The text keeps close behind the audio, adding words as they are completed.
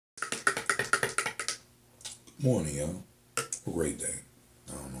Morning, y'all. A great day.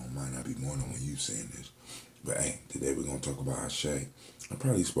 I don't know, it might not be morning when you saying this. But hey, today we're going to talk about Ashe. I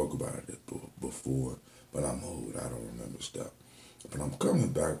probably spoke about it before, but I'm old. I don't remember stuff. But I'm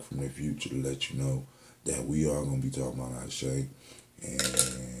coming back from the future to let you know that we are going to be talking about Ashe.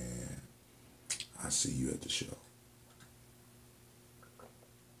 And I see you at the show.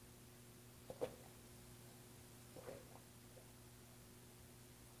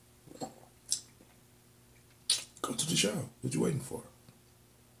 Go to the show. What you waiting for?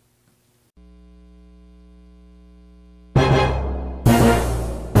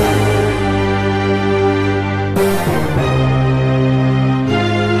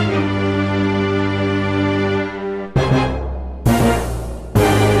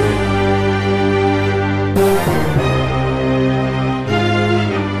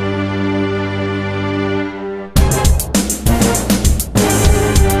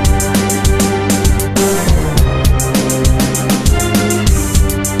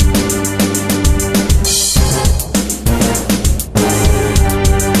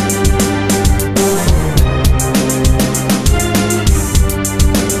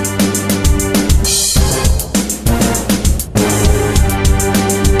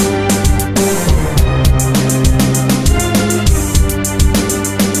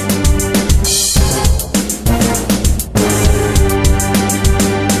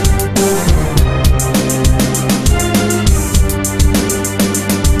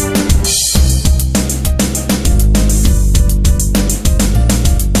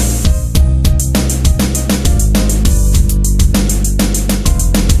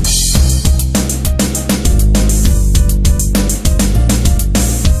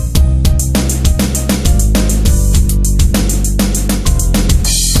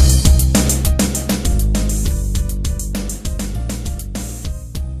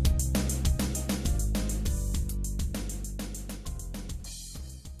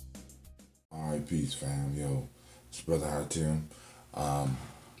 Alright, peace, fam. Yo, it's Brother Hatim.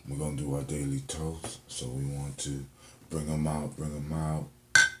 We're going to do our daily toast. So we want to bring them out, bring them out,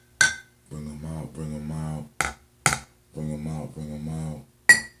 bring them out, bring them out, bring them out, bring them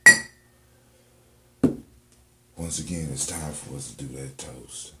out. Once again, it's time for us to do that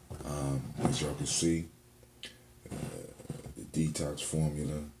toast. As y'all can see, the detox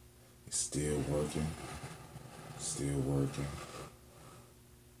formula is still working. Still working.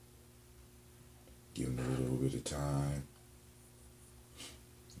 Give them a little bit of time.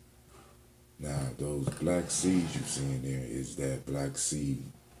 Now, those black seeds you see in there is that black seed.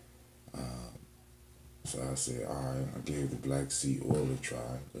 So I said, all right, I gave the black seed oil a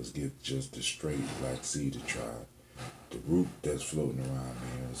try. Let's get just the straight black seed to try. The root that's floating around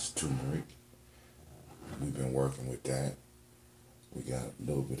there is turmeric. We've been working with that. We got a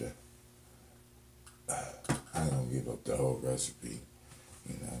little bit of, I don't give up the whole recipe.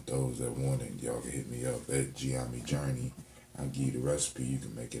 You know, those that want it, y'all can hit me up at Gye-Nyame Journey. I'll give you the recipe. You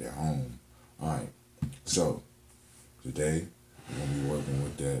can make it at home. All right. So, today, we're going to be working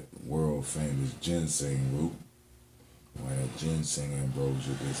with that world famous ginseng root. We had ginseng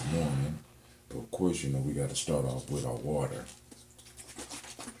ambrosia this morning. But of course, you know, we got to start off with our water.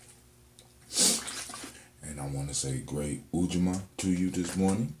 And I want to say great Ujamaa to you this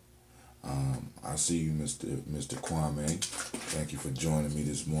morning. I see you, Mr. Kwame. Thank you for joining me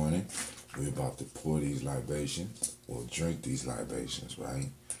this morning. We're about to pour these libations, or drink these libations, right?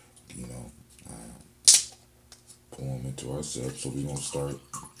 You know, pour them into ourselves. So we're going to start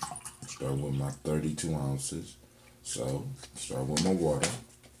with my 32 ounces. So, start with my water.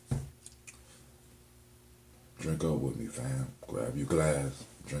 Drink up with me, fam. Grab your glass.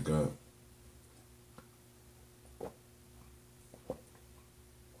 Drink up.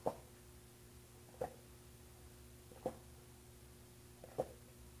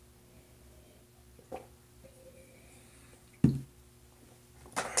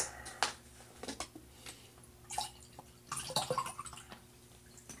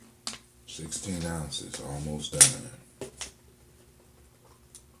 $16 ounces, almost done.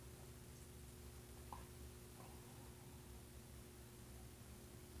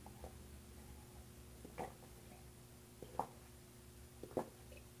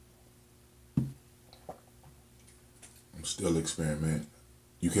 I'm still experimenting.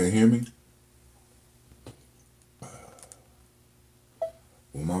 You can't hear me?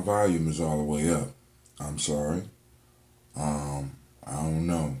 Well, my volume is all the way up. I'm sorry. I don't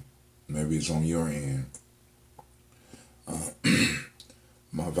know. Maybe it's on your end.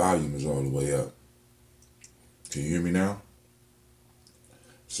 My volume is all the way up. Can you hear me now?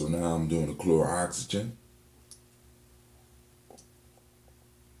 So now I'm doing the chloroxygen.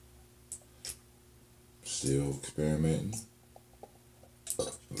 Still experimenting.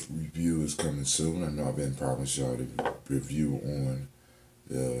 Review is coming soon. I know I've been promising y'all the review on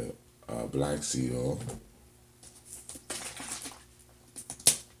the black seed oil.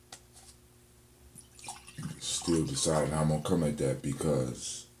 Still deciding how I'm going to come at that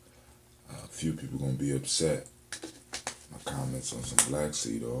because a few people going to be upset. My comments on some black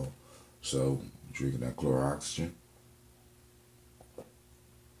seed oil. So, drinking that chloroxygen.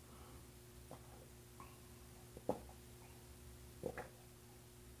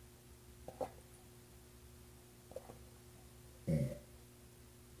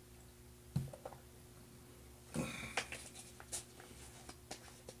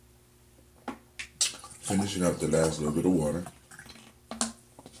 Finishing up the last little bit of water.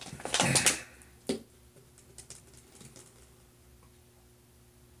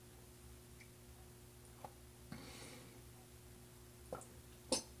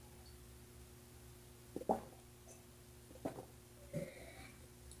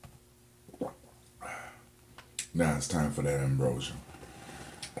 Now it's time for that ambrosia.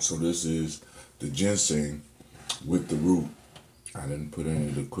 So this is the ginseng with the root. I didn't put any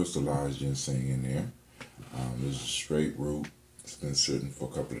of the crystallized ginseng in there. This is a straight root. It's been sitting for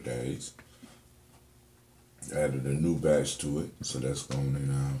a couple of days. Added a new batch to it, so that's going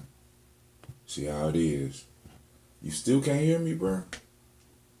in. See how it is. You still can't hear me, bro?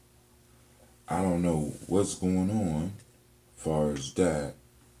 I don't know what's going on as far as that.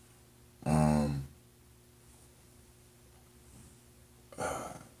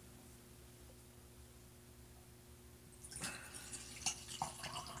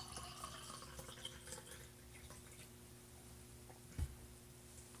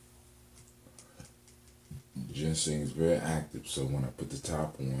 Ginseng is very active, so when I put the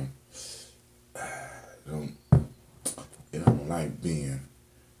top on, it don't like being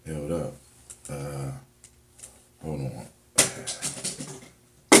held up. Hold on.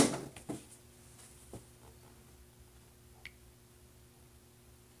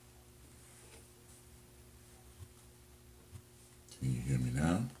 Can you hear me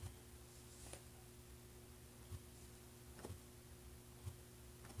now?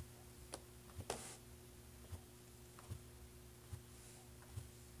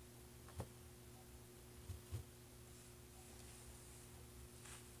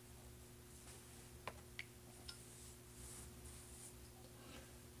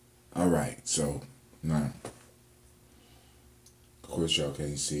 All right, so now, of course y'all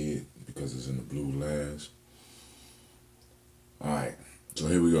can't see it because it's in the blue glass. All right, so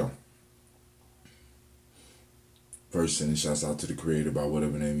here we go. First sentence, shouts out to the creator by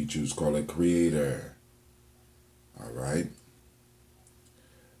whatever name you choose. Call it creator. All right.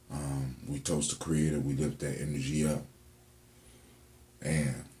 We toast the creator. We lift that energy up.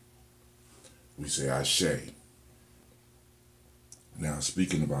 And we say Ashe. Now,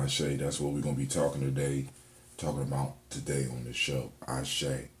 speaking of Ashe, that's what we're going to be talking about today on the show. Ashe.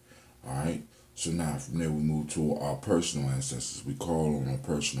 All right. So now from there we move to our personal ancestors. We call on our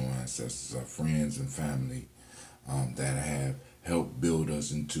personal ancestors, our friends and family that have helped build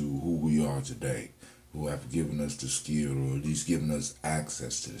us into who we are today, who have given us the skill or at least given us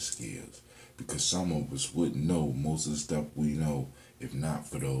access to the skills. Because some of us wouldn't know most of the stuff we know if not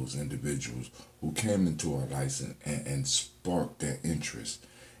for those individuals who came into our lives and sparked that interest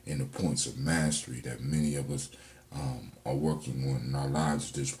in the points of mastery that many of us are working on in our lives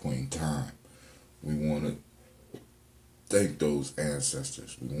at this point in time. We want to thank those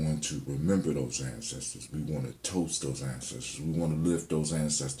ancestors. We want to remember those ancestors. We want to toast those ancestors. We want to lift those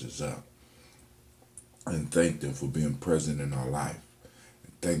ancestors up and thank them for being present in our life.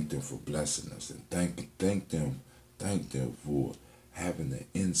 And thank them for blessing us. And thank them for having the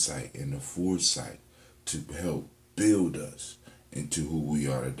insight and the foresight to help build us into who we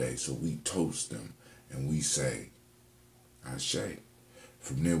are today. So we toast them and we say, Ashe.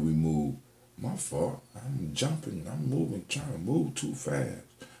 From there we move. My fault. I'm jumping. I'm moving, trying to move too fast.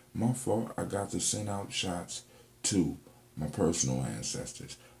 My fault. I got to send out shots to my personal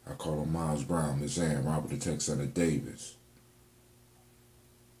ancestors. I call them Miles Brown, Miss Ann, Robert the Tech Son of Davis.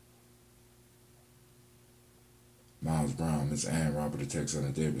 Miles Brown, Miss Ann, Robert the Tech Son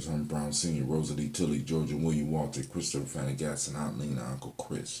of Davis, Hunt Brown Sr., Rosalie Tilley, Georgia William Walter, Christopher Fannegatson, Aunt Lena, Uncle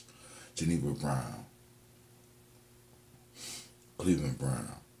Chris, Geneva Brown, Cleveland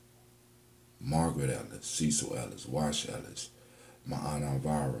Brown, Margaret Ellis, Cecil Ellis, Wash Ellis, my Aunt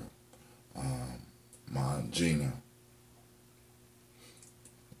Elvira, my Aunt Gina,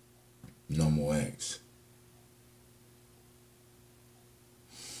 Nomo X,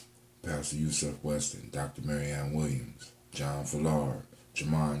 Pastor Yusuf Weston, Dr. Marianne Williams, John Fallard,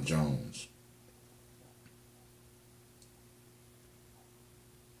 Jamon Jones,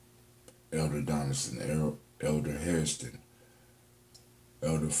 Elder Donaldson, Elder Hairston,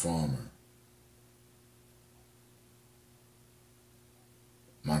 Elder Farmer,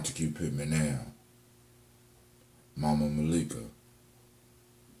 Montague Pittman Now, Mama Malika,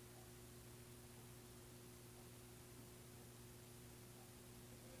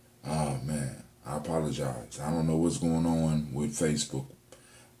 oh man, I apologize. I don't know what's going on with Facebook,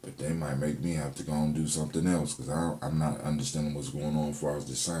 but they might make me have to go and do something else because I'm not understanding what's going on as far as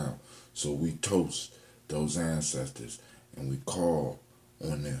the sound. So we toast those ancestors and we call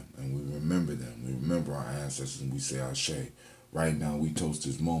on them and we remember them. We remember our ancestors and we say Ashe. Right now we toast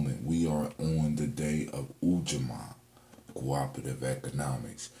this moment. We are on the day of Ujamaa, cooperative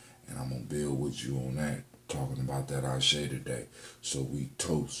economics. And I'm going to build with you on that, talking about that Ashe today. So we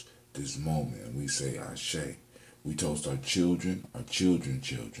toast this moment and we say Ashe. We toast our children,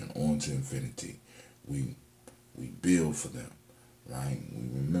 children, on to infinity. We build for them, right? We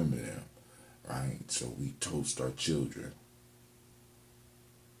remember them, right? So we toast our children.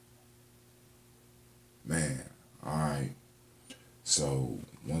 Man, all right. So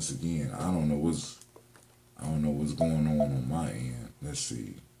once again, I don't know what's going on my end. Let's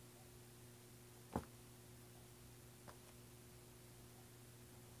see.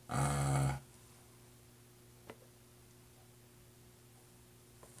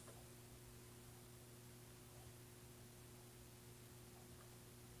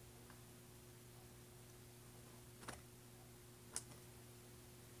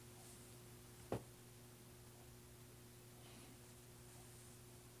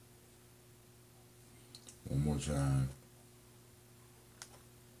 One more time.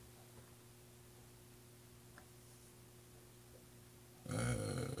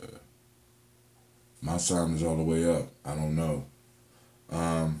 My sound is all the way up. I don't know.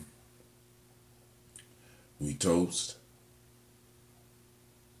 We toast.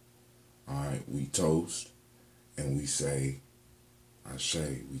 All right, we toast and we say Ashe.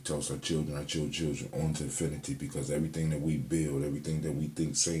 We toast our children on to infinity because everything that we build, everything that we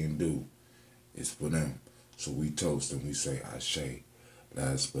think, say, and do is for them. So we toast and we say Ashe.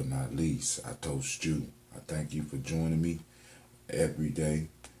 Last but not least, I toast you. I thank you for joining me every day.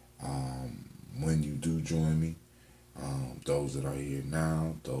 When you do join me, those that are here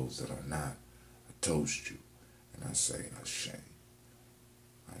now, those that are not, I toast you. And I say Ashe.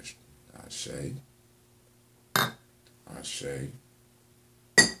 Ashe. Ashe.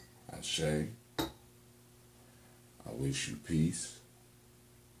 Ashe. I wish you peace,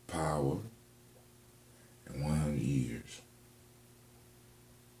 power, and 100 years.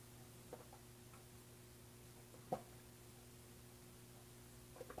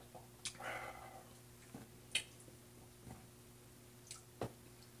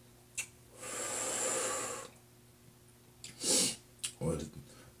 Well,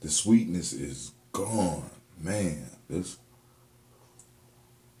 the sweetness is gone, man. This,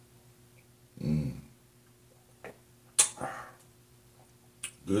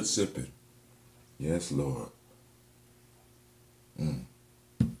 good sipping. Yes, Lord. All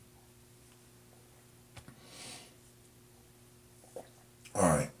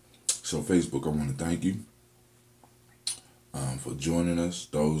right. So Facebook, I want to thank you for joining us.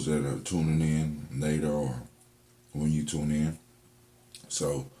 Those that are tuning in later or when you tune in.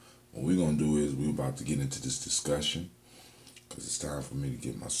 So what we're going to do is we're about to get into this discussion because it's time for me to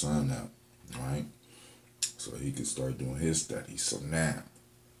get my son up, right? So he can start doing his studies. So now,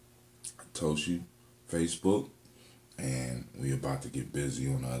 I told you, Facebook, and we about to get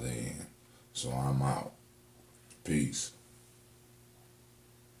busy on the other end. So I'm out. Peace.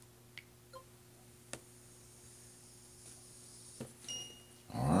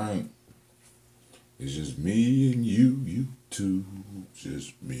 All right. It's just me and you two.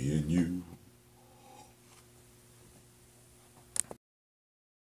 Just me and you.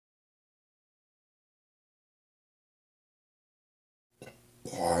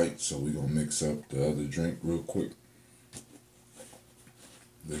 All right, so we're going to mix up the other drink real quick.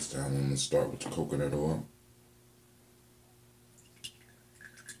 This time I'm going to start with the coconut oil.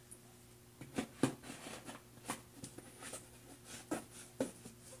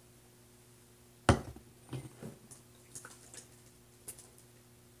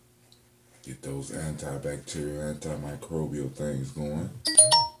 Get those antibacterial, antimicrobial things going.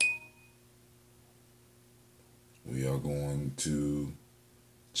 We are going to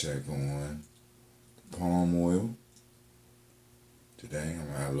check on palm oil. Today I'm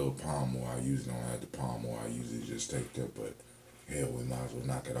going to add a little palm oil. I usually don't add the palm oil. I usually just take that, but hell, we might as well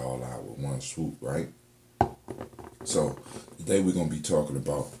knock it all out with one swoop, right? So today we're going to be talking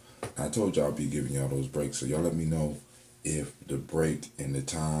about, I told y'all I'll be giving y'all those breaks, so y'all let me know if the break and the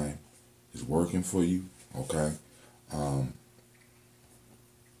time is working for you, okay?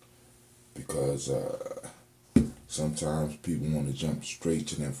 Because sometimes people want to jump straight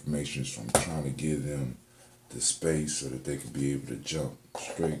to the information, so I'm trying to give them the space so that they can be able to jump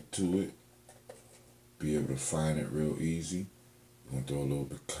straight to it, be able to find it real easy. We're going to throw a little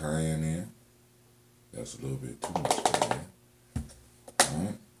bit of cayenne in. That's a little bit too much cayenne.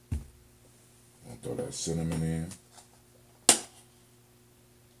 Alright. I'm going to throw that cinnamon in.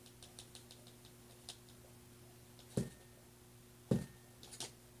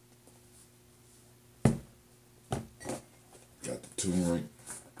 Got the turmeric.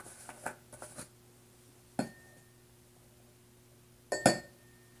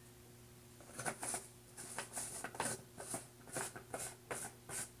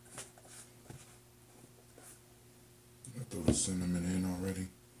 Throw the cinnamon in already.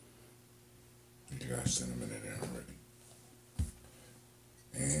 You got cinnamon in there already.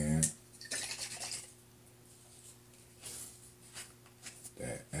 And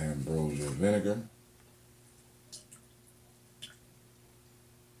that ambrosia vinegar. I'm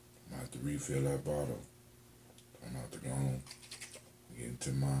going to have to refill that bottle. I'm going to have to go home and get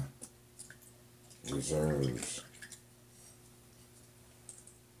into my reserves.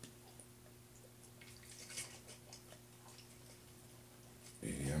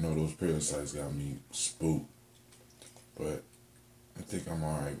 Yeah, I know those parasites got me spooked, but I think I'm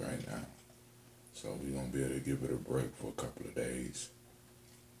alright right now. So we're going to be able to give it a break for a couple of days.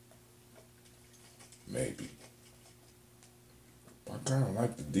 Maybe. I kind of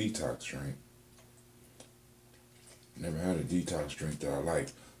like the detox drink. Never had a detox drink that I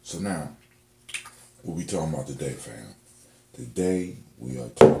like. So now, what we talking about today, fam? Today, we are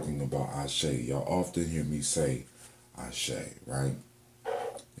talking about Ashe. Y'all often hear me say Ashe, right?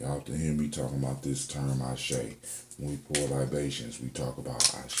 Y'all often hear me talking about this term Ashe. When we pour libations, we talk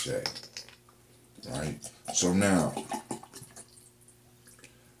about Ashe, right? So now,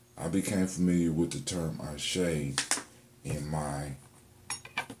 I became familiar with the term Ashe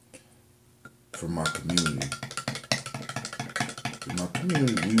from my community. In my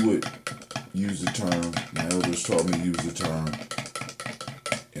community, we would use the term, my elders taught me to use the term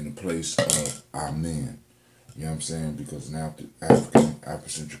in the place of amen. You know what I'm saying? Because now the African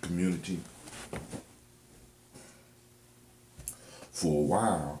Afrocentric community, for a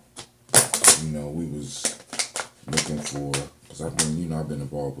while, we was looking for, because I've been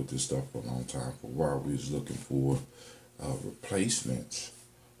involved with this stuff for a long time. For a while, we was looking for replacements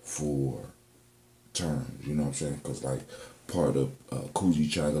for terms. You know what I'm saying? Because like part of Kuji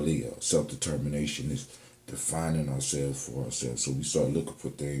Chagalia, self-determination, is defining ourselves for ourselves. So we started looking for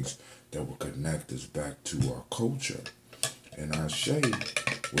things that would connect us back to our culture. And Ashe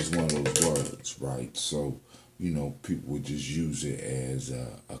was one of those words, right? So, people would just use it as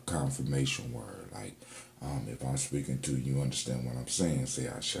a confirmation word. Like, if I'm speaking to you, understand what I'm saying, say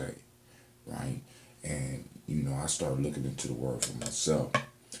Ashe, right? And, I started looking into the word for myself.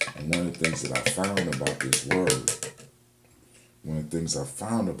 And one of the things that I found about this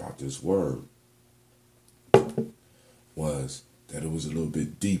word, was that it was a little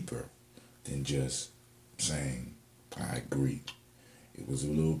bit deeper than just saying, I agree. It was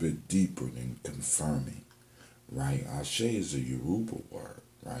a little bit deeper than confirming, right? Ashe is a Yoruba word,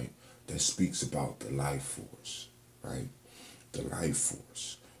 right? That speaks about the life force, right? The life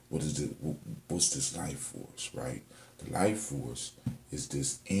force. What's this life force, right? The life force is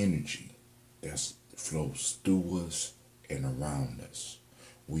this energy that flows through us and around us.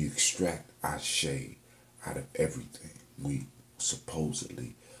 We extract Ashe out of everything. We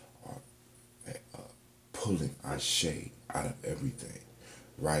supposedly are pulling Ashe out of everything,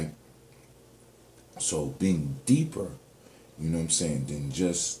 right? So being deeper, than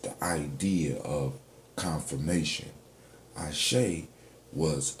just the idea of confirmation. Ashe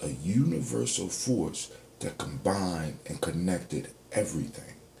was a universal force that combined and connected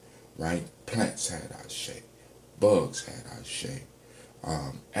everything, right? Plants had Ashe, bugs had Ashe,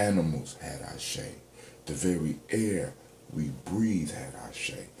 animals had Ashe, the very air we breathe had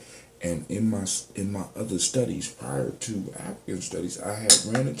Ashe. And in my other studies prior to African studies, I had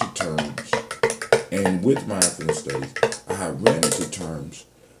ran into terms, and with my African studies, I had ran into terms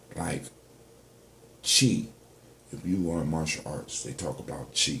like chi. If you are in martial arts, they talk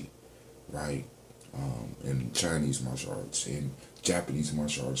about chi, right? In Chinese martial arts, in Japanese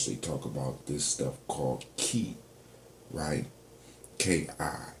martial arts, they talk about this stuff called ki, right? Ki,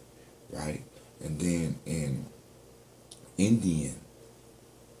 right? And then in Indian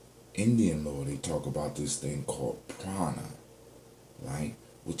law, they talk about this thing called prana, right?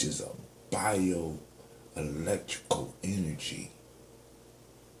 Which is a bioelectrical energy,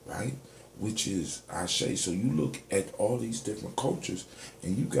 right? which is Ashe. So you look at all these different cultures,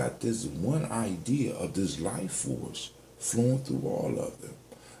 and you got this one idea of this life force flowing through all of them.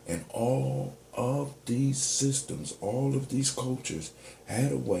 And all of these systems, all of these cultures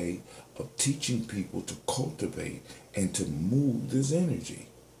had a way of teaching people to cultivate and to move this energy,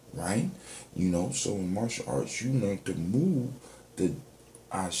 right? So in martial arts, you learn to move the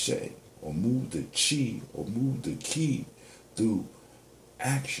Ashe, or move the Chi, or move the Ki through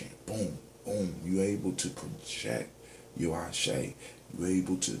action. Boom, boom. You're able to project your Ashe. You're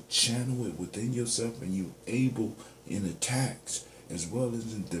able to channel it within yourself, and you're able in attacks as well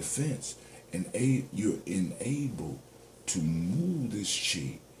as in defense. And you're enabled to move this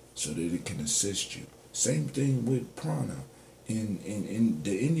Chi so that it can assist you. Same thing with prana in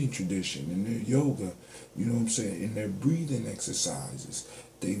the Indian tradition, in their yoga, you know what I'm saying, in their breathing exercises.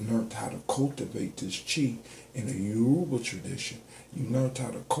 They learned how to cultivate this Chi. In the Yoruba tradition, you learned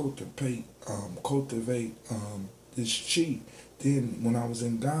how to cultivate this Chi. Then when I was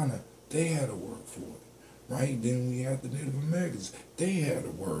in Ghana, they had a word for it. Right? Then we had the Native Americans. They had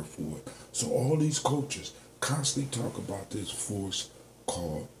a word for it. So all these cultures constantly talk about this force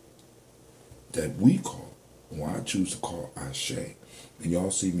or I choose to call Ashe. And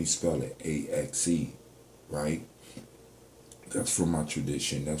y'all see me spell it A-X-E, right? That's from my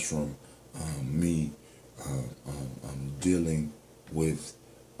tradition. That's from me dealing with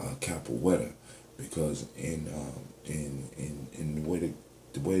capoeira, because in the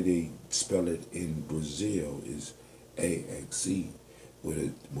way they spell it in Brazil is A-X-E with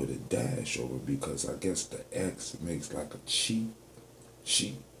a dash over, because I guess the X makes like a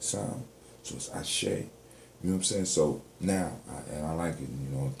chi sound, so it's Ashe. You know what I'm saying? So now, I like it.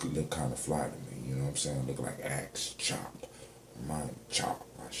 It look kind of fly to me. You know what I'm saying? It look like axe, chop, mine, chop,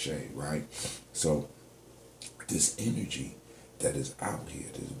 Ashe, right? So this energy that is out here,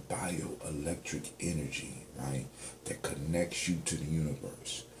 this bioelectric energy, right, that connects you to the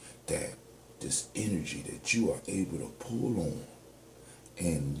universe, that this energy that you are able to pull on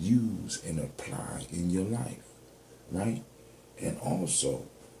and use and apply in your life, right? And also,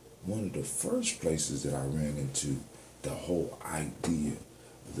 one of the first places that I ran into the whole idea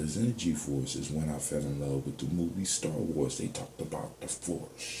of this energy force is when I fell in love with the movie Star Wars. They talked about the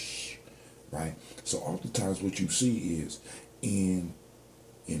force, right? So oftentimes what you see is in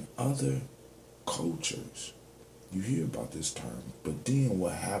other cultures, you hear about this term, but then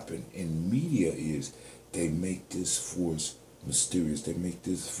what happened in media is they make this force mysterious. They make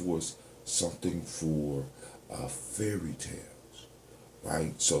this force something for fairy tales,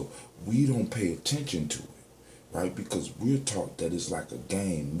 right? So we don't pay attention to it, right? Because we're taught that it's like a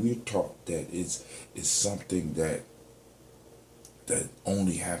game. We're taught that it's something that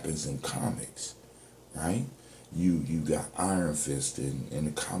only happens in comics, right? You got Iron Fist in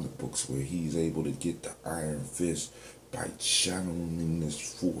the comic books, where he's able to get the Iron Fist by channeling this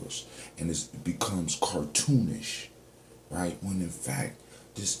force, and it becomes cartoonish, right? When in fact,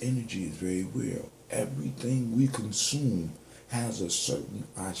 this energy is very real. Everything we consume has a certain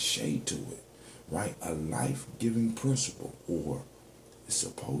Ashe to it, right? A life-giving principle, or it's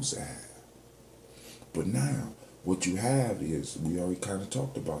supposed to have. But now, what you have is, we already kind of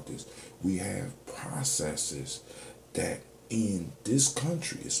talked about this, we have processes that in this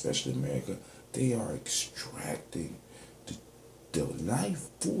country, especially America, they are extracting the life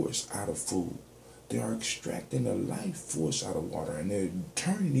force out of food. They are extracting the life force out of water, and they're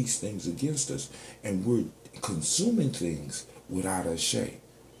turning these things against us, and we're consuming things without a shade.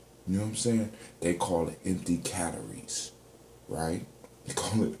 You know what I'm saying? They call it empty calories, right? They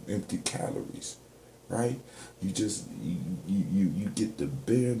call it empty calories, right? You just, you get the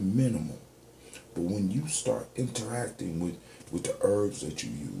bare minimum. But when you start interacting with the herbs that you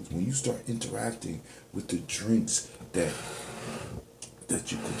use, when you start interacting with the drinks that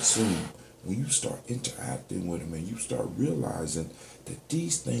you consume, when you start interacting with them and you start realizing that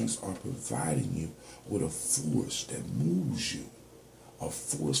these things are providing you with a force that moves you, a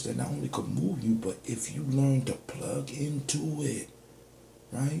force that not only can move you, but if you learn to plug into it,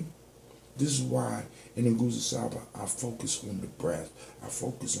 right? This is why in the Nguzo Saba, I focus on the breath. I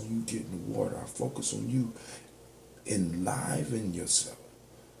focus on you getting the water. I focus on you enliven yourself,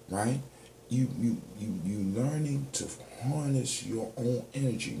 right? You learning to harness your own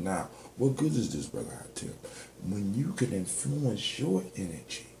energy. Now, what good is this, Brother Hatim? When you can influence your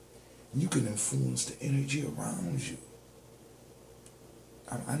energy, you can influence the energy around you.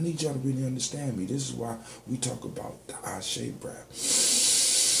 I need y'all to really understand me. This is why we talk about the Ashe breath.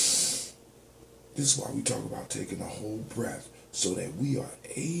 This is why we talk about taking a whole breath, so that we are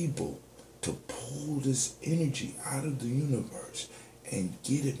able to pull this energy out of the universe and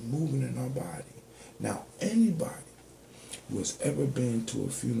get it moving in our body. Now, anybody who has ever been to a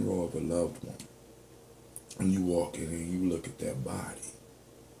funeral of a loved one, and you walk in and you look at that body,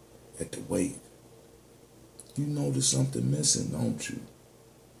 at the weight, you notice something missing, don't you?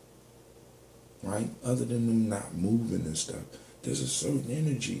 Right? Other than them not moving and stuff, there's a certain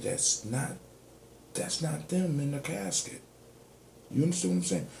energy that's not them in the casket. You understand what I'm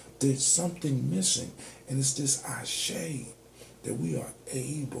saying? There's something missing, and it's this ashe that we are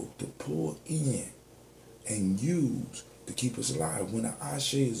able to pull in and use to keep us alive. When the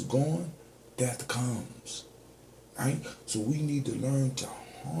ashe is gone, death comes. Right? So we need to learn to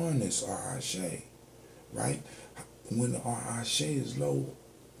harness our ashe. Right? When our ashe is low,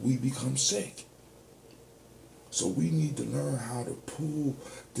 we become sick. So we need to learn how to pull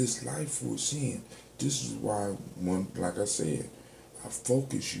this life force in. This is why, like I said, I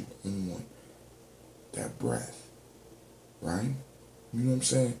focus you on that breath, right? You know what I'm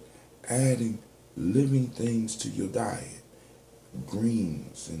saying? Adding living things to your diet,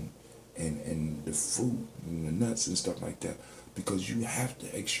 greens and the fruit and the nuts and stuff like that, because you have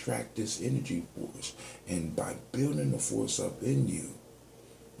to extract this energy force. And by building the force up in you,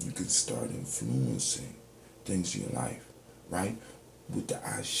 you can start influencing things in your life, right? With the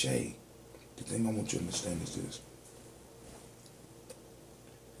ashe, the thing I want you to understand is this.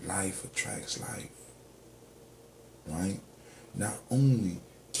 Life attracts life, right? Not only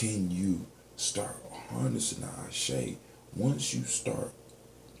can you start harnessing the ashe, once you start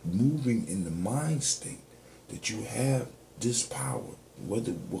moving in the mind state that you have this power,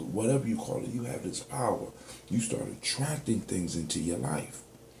 whatever you call it, you have this power, you start attracting things into your life,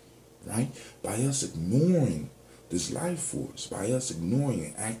 right? By us ignoring this life force, by us ignoring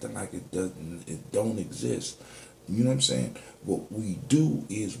it, acting like it don't exist, you know what I'm saying? What we do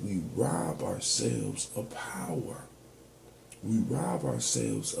is we rob ourselves of power. We rob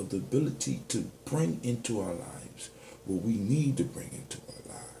ourselves of the ability to bring into our lives what we need to bring into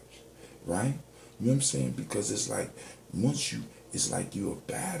our lives, right? You know what I'm saying? Because it's like, it's like you're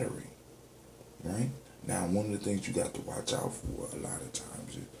a battery, right? Now, one of the things you got to watch out for a lot of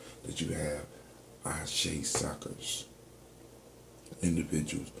times is that you have ashe suckers,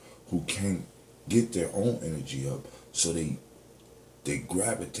 individuals who can't get their own energy up, so they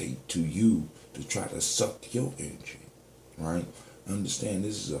gravitate to you to try to suck your energy, right? Understand,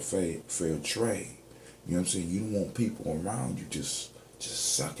 this is a fair trade. You know what I'm saying? You don't want people around you just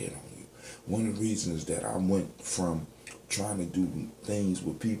sucking on you. One of the reasons that I went from trying to do things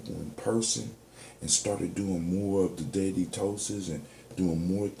with people in person and started doing more of the daily doses and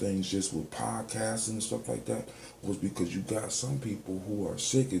doing more things just with podcasts and stuff like that was because you got some people who are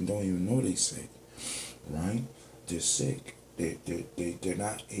sick and don't even know they're sick, right? They're sick. They're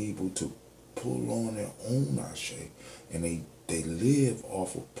not able to pull on their own ashe, and they live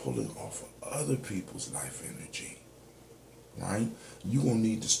off of pulling off of other people's life energy, right? You're going to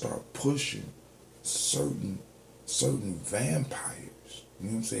need to start pushing certain vampires, you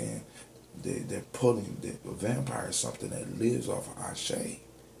know what I'm saying? They're pulling, a vampire is something that lives off of ashe.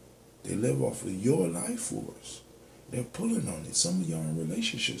 They live off of your life force. They're pulling on it. Some of y'all in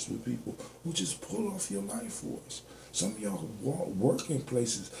relationships with people who just pull off your life force. Some of y'all work in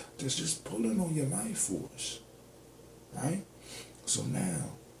places that's just pulling on your life force, right? So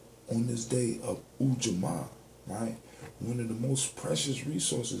now, on this day of Ujamaa, right, one of the most precious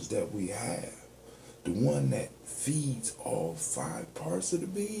resources that we have, the one that feeds all 5 parts of the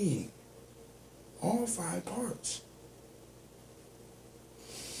being, all 5 parts.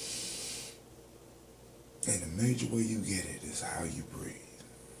 And the major way you get it is how you breathe.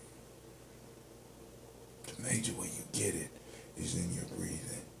 The major way you get it is in your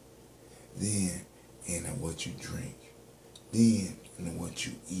breathing. Then in what you drink. Then in what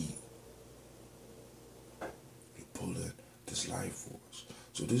you eat. You pull in this life force.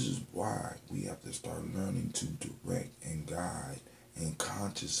 So this is why we have to start learning to direct and guide and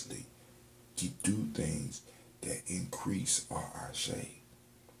consciously to do things that increase our ashe,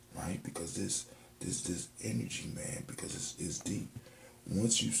 right? Because this energy, man, because it's deep.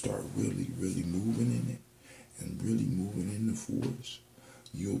 Once you start really moving in it and really moving in the force,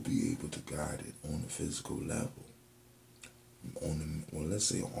 you'll be able to guide it on the physical level. Let's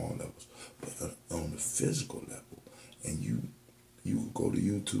say on all levels, but on the physical level. And you can go to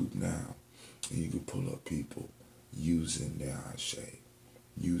YouTube now and you can pull up people using their ashe,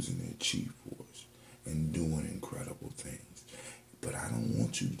 using their chi force, and doing incredible things. But I don't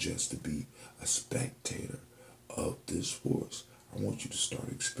want you just to be a spectator of this force. I want you to start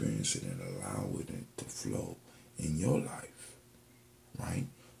experiencing and allowing it to flow in your life, right?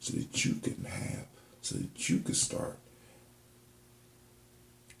 So that you can start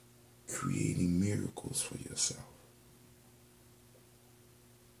creating miracles for yourself.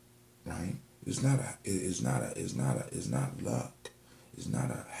 Right? It's not luck. It's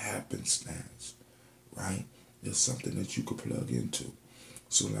not a happenstance, right? It's something that you could plug into.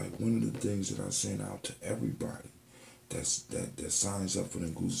 So like one of the things that I send out to everybody that signs up for the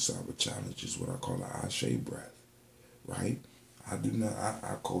Nguzo Saba challenge is what I call an Ashe breath, right? I do not.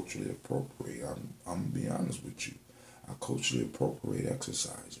 I culturally appropriate. I'm gonna be honest with you. I culturally appropriate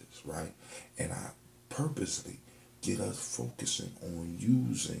exercises, right? And I purposely get us focusing on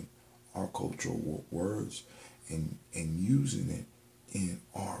using our cultural words and using it in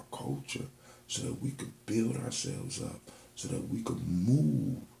our culture so that we could build ourselves up, so that we could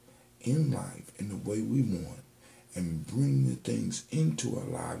move in life in the way we want and bring the things into our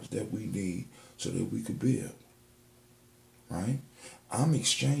lives that we need so that we could build. Right? I'm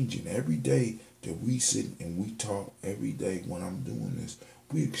exchanging every day that we sit and we talk every day when I'm doing this.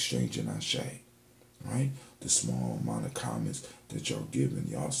 We exchanging our shade. Right? The small amount of comments that y'all giving,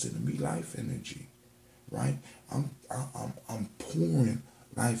 y'all sending me life energy. Right? I'm pouring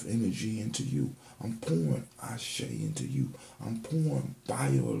life energy into you. I'm pouring Ashe into you. I'm pouring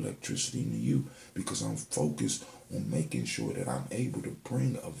bioelectricity into you because I'm focused on making sure that I'm able to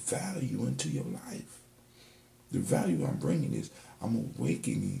bring a value into your life. The value I'm bringing is I'm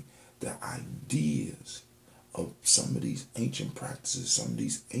awakening the ideas of some of these ancient practices, some of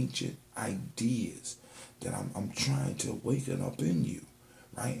these ancient ideas that I'm trying to awaken up in you,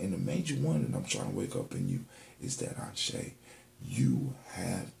 right? And the major one that I'm trying to wake up in you is that Ashe, you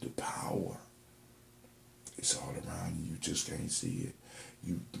have the power. It's all around you. You just can't see it.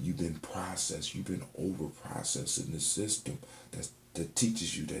 You've been processed. You've been over processed in the system that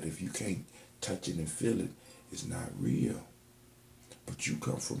teaches you that if you can't touch it and feel it, it's not real. But you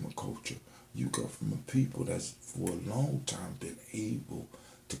come from a culture. You come from a people that's for a long time been able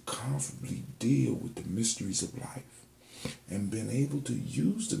to comfortably deal with the mysteries of life and been able to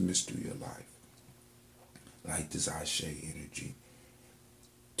use the mystery of life, like this Ashe energy,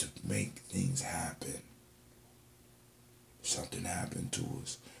 to make things happen. Something happened to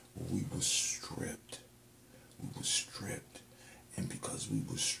us where we were stripped. We were stripped. And because we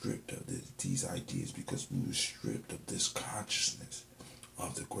were stripped of these ideas, because we were stripped of this consciousness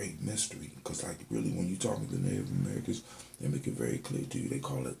of the great mystery, because like really when you're talking to Native Americans, they make it very clear to you. They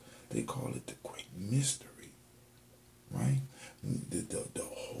call it the great mystery, right? The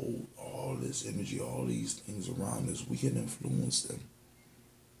whole, all this energy, all these things around us, we can influence them,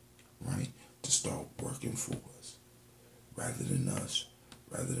 right? To start working for us, rather than us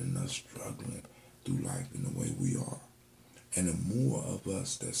struggling through life in the way we are. And the more of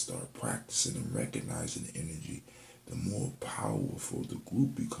us that start practicing and recognizing the energy, the more powerful the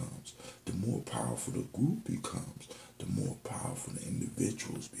group becomes. The more powerful the group becomes, the more powerful the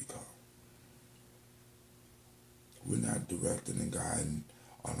individuals become. We're not directing and guiding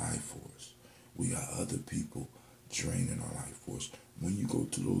our life force. We got other people draining our life force. When you go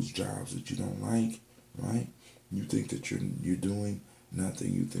to those jobs that you don't like, right? You think that you're doing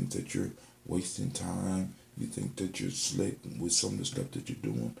nothing. You think that you're wasting time. You think that you're slick with some of the stuff that you're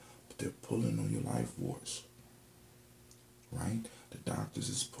doing, but they're pulling on your life force, right? The doctors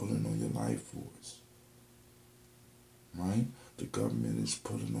is pulling on your life force, right? The government is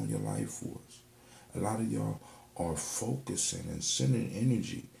pulling on your life force. A lot of y'all are focusing and sending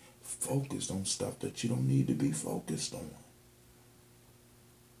energy focused on stuff that you don't need to be focused on.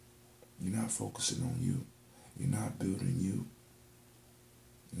 You're not focusing on you. You're not building you.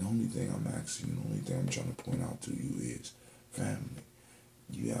 The only thing I'm asking you, the only thing I'm trying to point out to you is, family,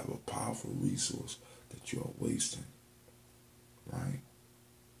 you have a powerful resource that you are wasting, right?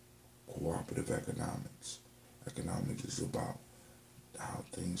 Cooperative economics. Economics is about how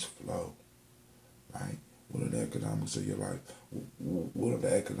things flow, right? What are the economics of your life? What are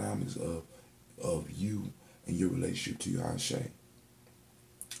the economics of you and your relationship to your Ashe?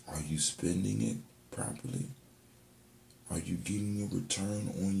 Are you spending it properly? Are you getting a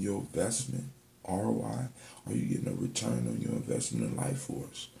return on your investment, ROI? Are you getting a return on your investment in life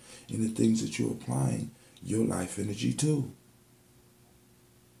force? In the things that you're applying your life energy to?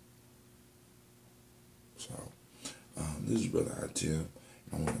 So, this is Brother Atim.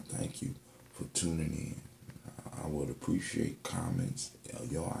 I want to thank you for tuning in. I would appreciate comments,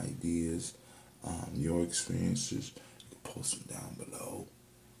 your ideas, your experiences. You can post them down below,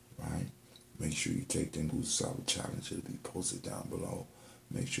 right? Make sure you take the Nguzo Saba challenge. It'll be posted down below.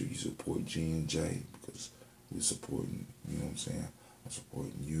 Make sure you support G&J because we're supporting, you know what I'm saying? I'm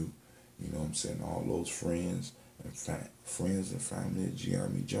supporting you, you know what I'm saying? All those friends and family at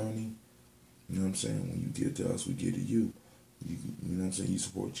Gye-Nyame Journey. You know what I'm saying? When you give to us, we give to you. You know what I'm saying? You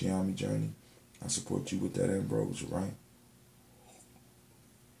support Gye-Nyame Journey. I support you with that ambrosia, right?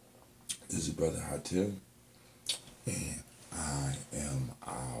 This is Brother Hatil, and I am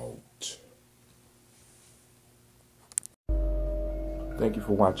out. Thank you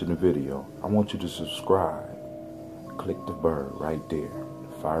for watching the video. I want you to subscribe. Click the bird right there,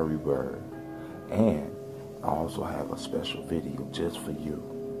 the fiery bird. And I also have a special video just for you,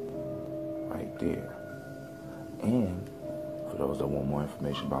 right there. And for those that want more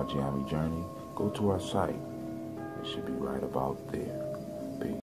information about Gye-Nyame Journey, go to our site. It should be right about there.